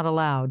passing not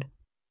allowed?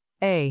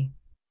 A.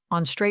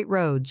 On straight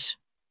roads.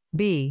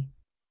 B.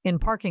 In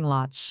parking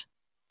lots.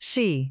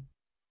 C.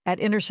 At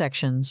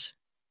intersections.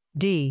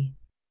 D.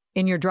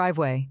 In your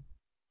driveway.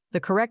 The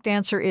correct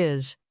answer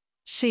is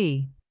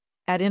C.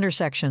 At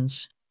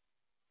intersections.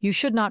 You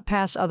should not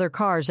pass other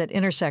cars at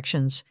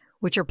intersections,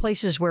 which are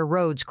places where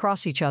roads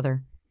cross each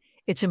other.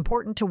 It's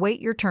important to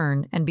wait your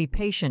turn and be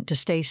patient to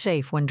stay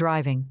safe when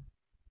driving.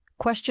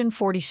 Question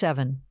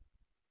 47.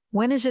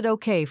 When is it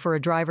okay for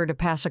a driver to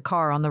pass a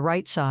car on the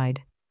right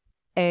side?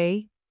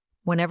 A.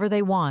 Whenever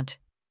they want.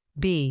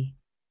 B.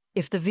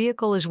 If the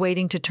vehicle is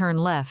waiting to turn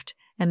left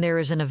and there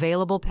is an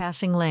available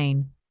passing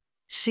lane.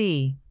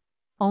 C.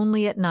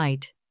 Only at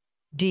night.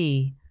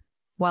 D.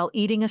 While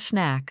eating a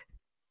snack.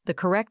 The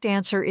correct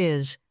answer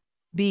is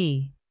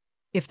B.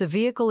 If the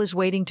vehicle is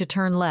waiting to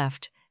turn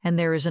left and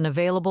there is an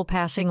available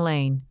passing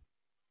lane.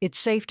 It's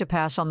safe to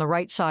pass on the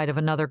right side of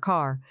another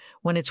car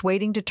when it's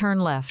waiting to turn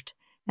left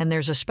and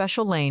there's a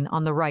special lane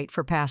on the right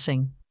for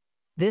passing.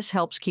 This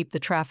helps keep the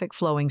traffic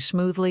flowing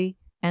smoothly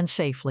and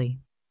safely.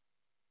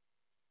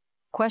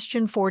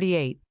 Question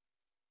 48.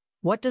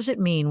 What does it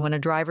mean when a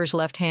driver's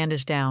left hand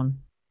is down?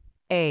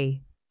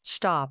 A.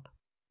 Stop.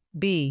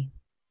 B.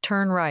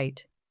 Turn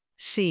right.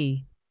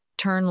 C.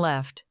 Turn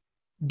left.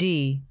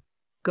 D.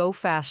 Go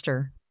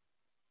faster.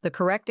 The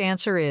correct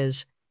answer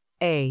is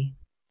A.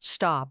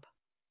 Stop.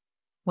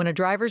 When a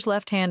driver's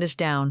left hand is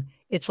down,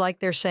 it's like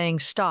they're saying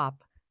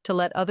stop to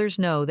let others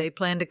know they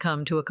plan to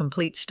come to a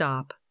complete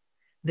stop.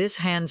 This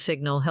hand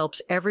signal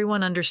helps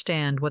everyone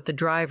understand what the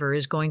driver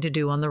is going to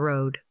do on the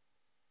road.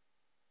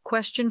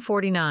 Question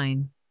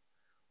 49.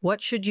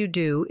 What should you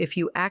do if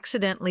you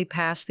accidentally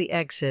pass the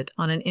exit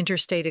on an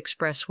interstate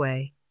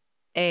expressway?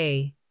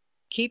 A.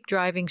 Keep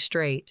driving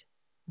straight.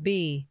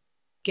 B.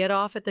 Get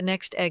off at the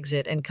next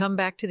exit and come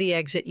back to the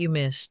exit you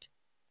missed.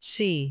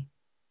 C.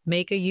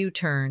 Make a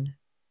U-turn.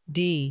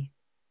 D.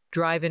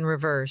 Drive in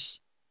reverse.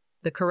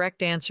 The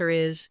correct answer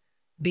is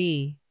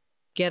B.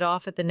 Get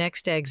off at the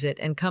next exit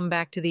and come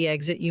back to the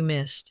exit you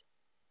missed.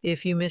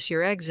 If you miss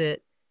your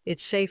exit,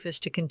 it's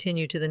safest to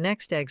continue to the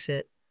next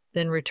exit,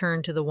 then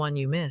return to the one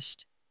you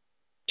missed.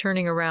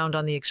 Turning around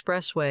on the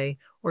expressway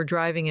or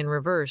driving in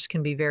reverse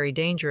can be very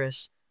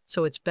dangerous,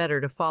 so it's better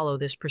to follow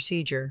this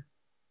procedure.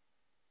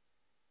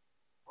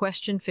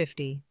 Question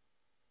 50.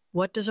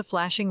 What does a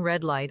flashing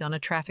red light on a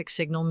traffic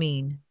signal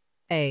mean?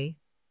 A.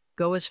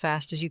 Go as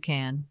fast as you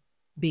can.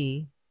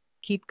 B.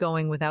 Keep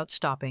going without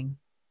stopping.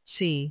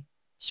 C.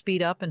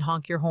 Speed up and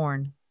honk your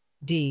horn.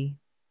 D.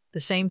 The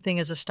same thing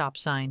as a stop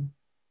sign.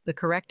 The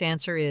correct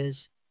answer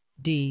is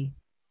D.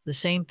 The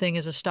same thing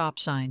as a stop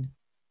sign.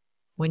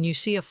 When you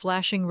see a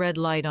flashing red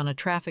light on a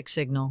traffic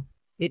signal,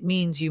 it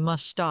means you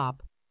must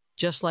stop,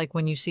 just like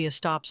when you see a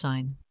stop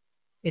sign.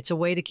 It's a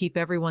way to keep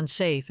everyone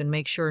safe and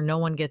make sure no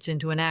one gets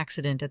into an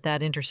accident at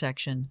that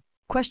intersection.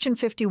 Question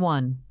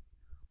 51.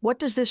 What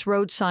does this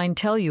road sign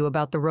tell you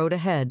about the road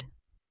ahead?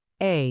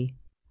 A.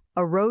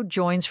 A road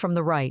joins from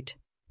the right.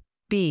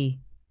 B.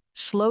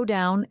 Slow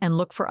down and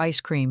look for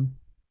ice cream.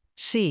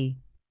 C.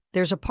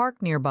 There's a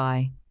park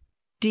nearby.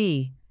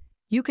 D.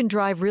 You can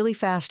drive really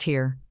fast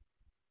here.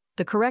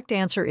 The correct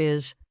answer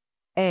is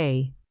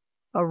A.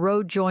 A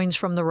road joins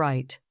from the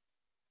right.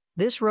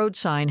 This road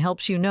sign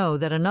helps you know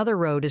that another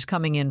road is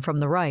coming in from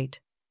the right,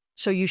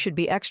 so you should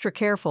be extra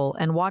careful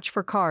and watch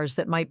for cars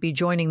that might be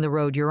joining the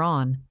road you're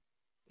on.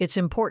 It's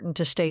important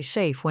to stay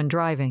safe when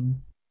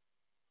driving.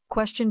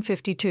 Question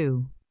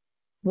 52.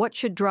 What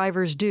should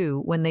drivers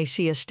do when they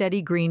see a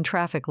steady green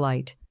traffic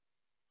light?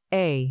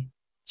 A.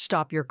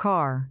 Stop your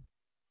car.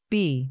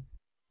 B.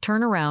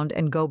 Turn around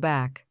and go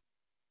back.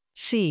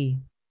 C.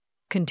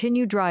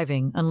 Continue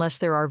driving unless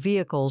there are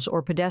vehicles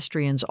or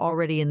pedestrians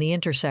already in the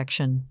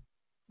intersection.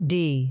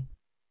 D.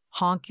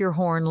 Honk your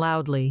horn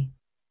loudly.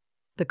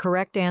 The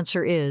correct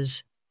answer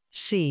is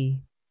C.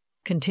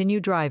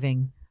 Continue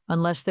driving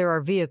unless there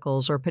are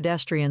vehicles or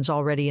pedestrians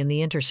already in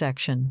the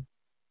intersection.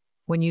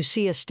 When you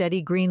see a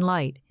steady green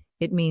light,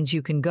 it means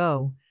you can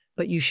go,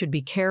 but you should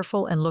be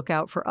careful and look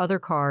out for other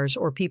cars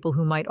or people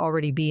who might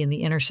already be in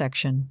the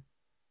intersection.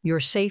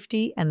 Your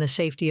safety and the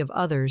safety of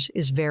others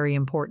is very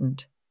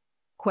important.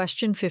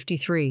 Question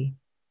 53.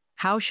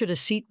 How should a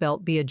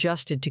seatbelt be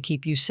adjusted to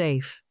keep you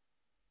safe?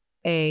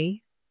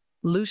 A.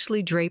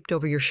 Loosely draped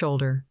over your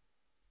shoulder.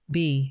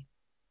 B.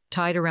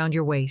 Tied around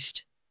your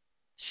waist.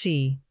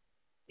 C.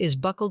 Is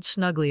buckled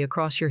snugly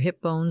across your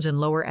hip bones and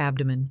lower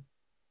abdomen.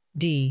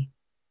 D.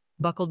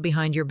 Buckled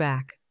behind your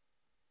back.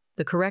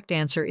 The correct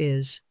answer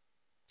is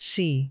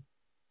C.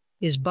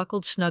 Is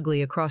buckled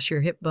snugly across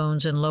your hip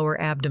bones and lower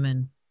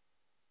abdomen.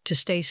 To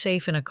stay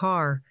safe in a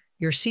car,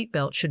 your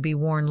seatbelt should be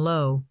worn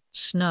low,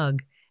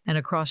 snug, and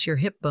across your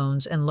hip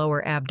bones and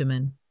lower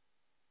abdomen.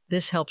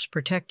 This helps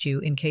protect you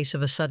in case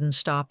of a sudden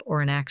stop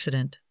or an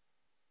accident.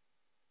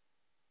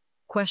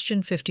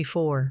 Question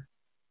 54.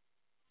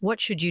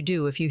 What should you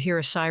do if you hear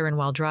a siren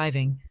while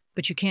driving,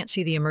 but you can't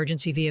see the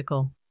emergency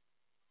vehicle?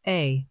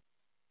 A.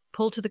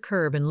 Pull to the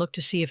curb and look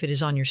to see if it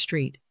is on your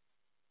street.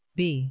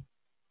 B.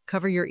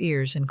 Cover your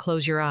ears and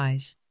close your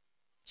eyes.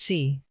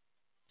 C.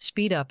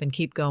 Speed up and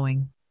keep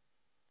going.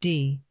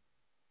 D.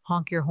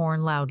 Honk your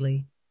horn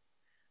loudly.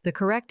 The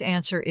correct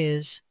answer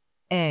is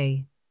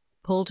A.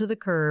 Pull to the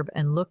curb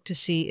and look to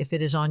see if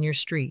it is on your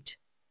street.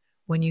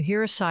 When you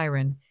hear a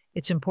siren,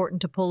 it's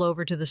important to pull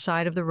over to the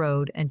side of the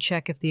road and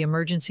check if the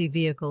emergency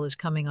vehicle is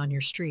coming on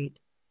your street.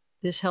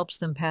 This helps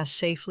them pass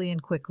safely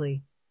and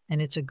quickly,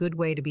 and it's a good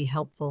way to be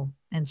helpful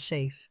and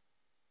safe.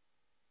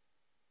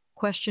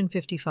 Question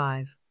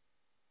 55.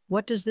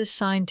 What does this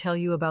sign tell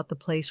you about the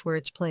place where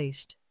it's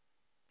placed?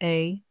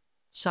 A.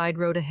 Side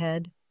road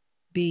ahead.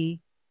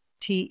 B.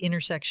 T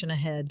intersection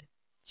ahead.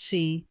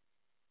 C.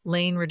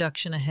 Lane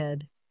reduction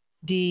ahead.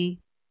 D.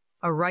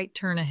 A right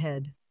turn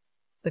ahead.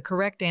 The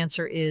correct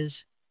answer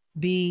is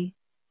B.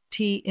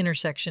 T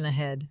intersection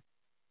ahead.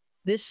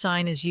 This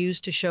sign is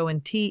used to show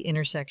an T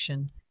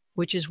intersection,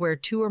 which is where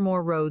two or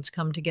more roads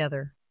come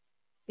together.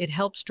 It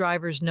helps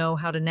drivers know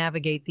how to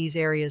navigate these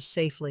areas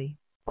safely.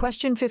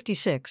 Question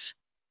 56.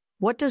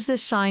 What does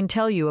this sign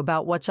tell you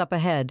about what's up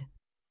ahead?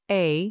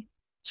 A.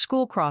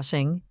 School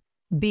crossing.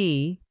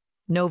 B.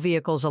 No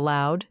vehicles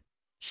allowed.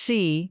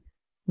 C.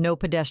 No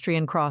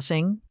pedestrian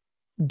crossing.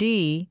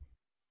 D.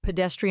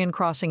 Pedestrian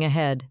crossing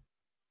ahead.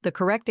 The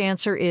correct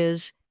answer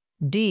is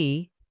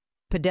D.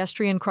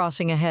 Pedestrian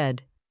crossing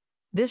ahead.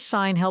 This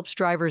sign helps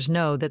drivers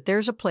know that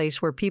there's a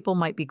place where people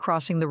might be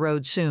crossing the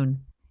road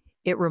soon.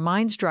 It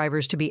reminds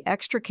drivers to be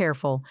extra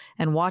careful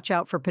and watch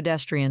out for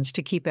pedestrians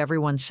to keep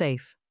everyone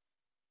safe.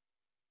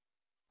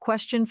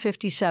 Question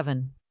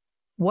 57.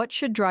 What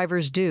should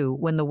drivers do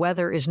when the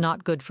weather is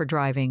not good for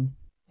driving?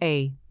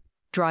 A.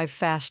 Drive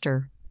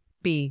faster.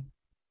 B.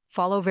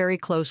 Follow very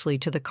closely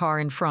to the car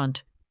in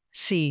front.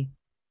 C.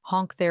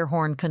 Honk their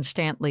horn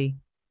constantly.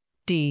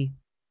 D.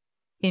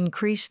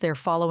 Increase their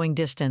following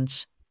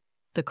distance.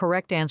 The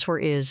correct answer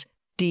is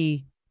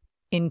D.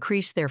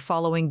 Increase their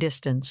following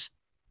distance.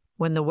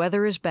 When the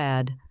weather is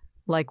bad,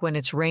 like when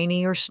it's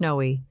rainy or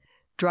snowy,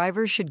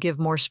 drivers should give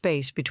more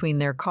space between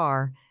their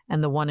car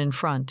and the one in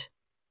front.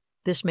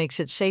 This makes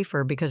it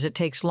safer because it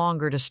takes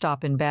longer to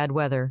stop in bad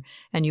weather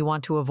and you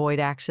want to avoid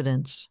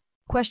accidents.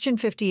 Question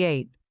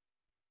 58.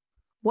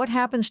 What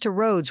happens to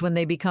roads when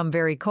they become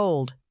very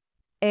cold?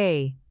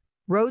 A.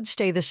 Roads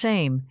stay the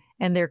same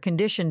and their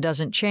condition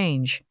doesn't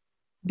change.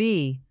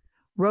 B.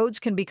 Roads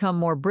can become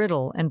more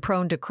brittle and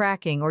prone to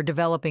cracking or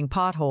developing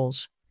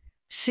potholes.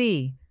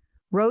 C.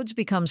 Roads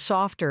become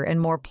softer and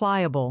more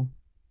pliable.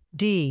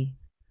 D.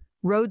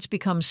 Roads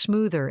become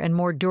smoother and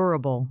more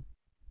durable.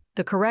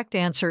 The correct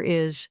answer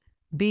is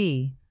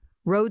B.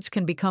 Roads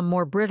can become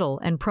more brittle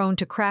and prone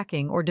to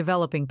cracking or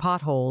developing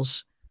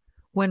potholes.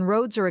 When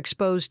roads are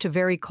exposed to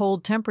very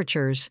cold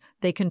temperatures,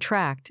 they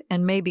contract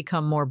and may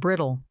become more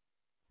brittle.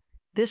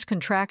 This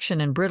contraction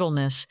and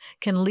brittleness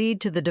can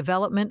lead to the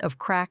development of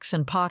cracks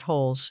and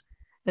potholes,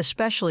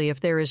 especially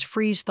if there is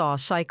freeze-thaw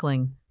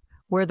cycling,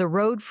 where the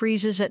road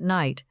freezes at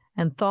night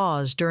and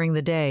thaws during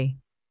the day.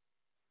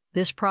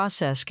 This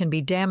process can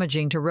be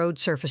damaging to road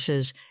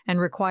surfaces and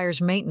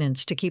requires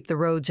maintenance to keep the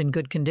roads in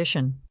good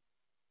condition.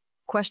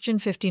 Question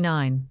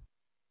 59.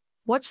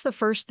 What's the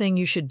first thing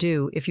you should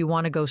do if you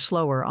want to go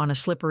slower on a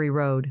slippery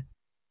road?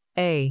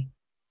 A.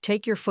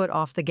 Take your foot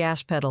off the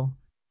gas pedal.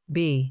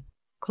 B.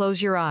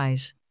 Close your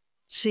eyes.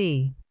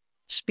 C.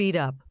 Speed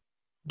up.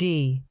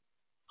 D.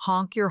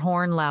 Honk your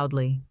horn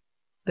loudly.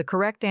 The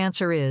correct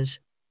answer is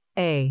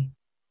A.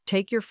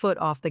 Take your foot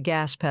off the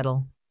gas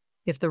pedal.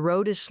 If the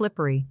road is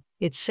slippery,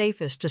 it's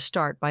safest to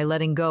start by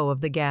letting go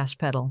of the gas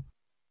pedal.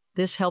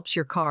 This helps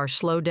your car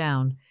slow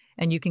down,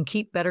 and you can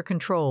keep better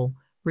control,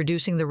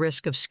 reducing the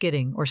risk of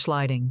skidding or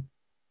sliding.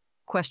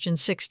 Question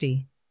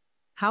 60.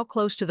 How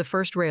close to the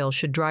first rail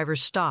should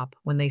drivers stop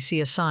when they see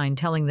a sign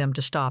telling them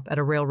to stop at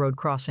a railroad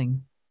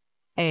crossing?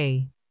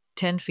 A.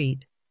 10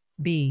 feet.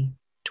 B.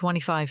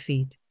 25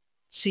 feet.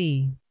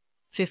 C.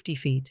 50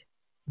 feet.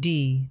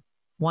 D.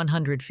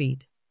 100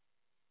 feet.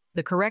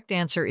 The correct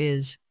answer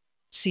is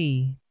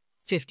C.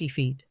 50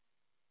 feet.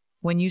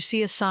 When you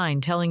see a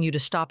sign telling you to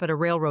stop at a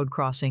railroad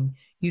crossing,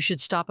 you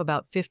should stop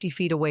about 50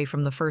 feet away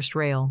from the first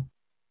rail.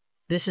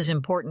 This is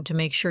important to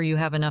make sure you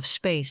have enough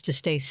space to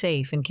stay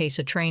safe in case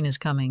a train is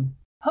coming.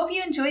 Hope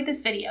you enjoyed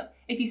this video.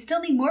 If you still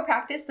need more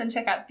practice, then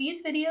check out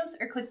these videos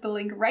or click the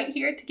link right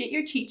here to get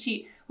your cheat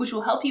sheet, which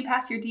will help you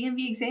pass your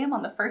DMV exam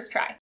on the first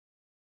try.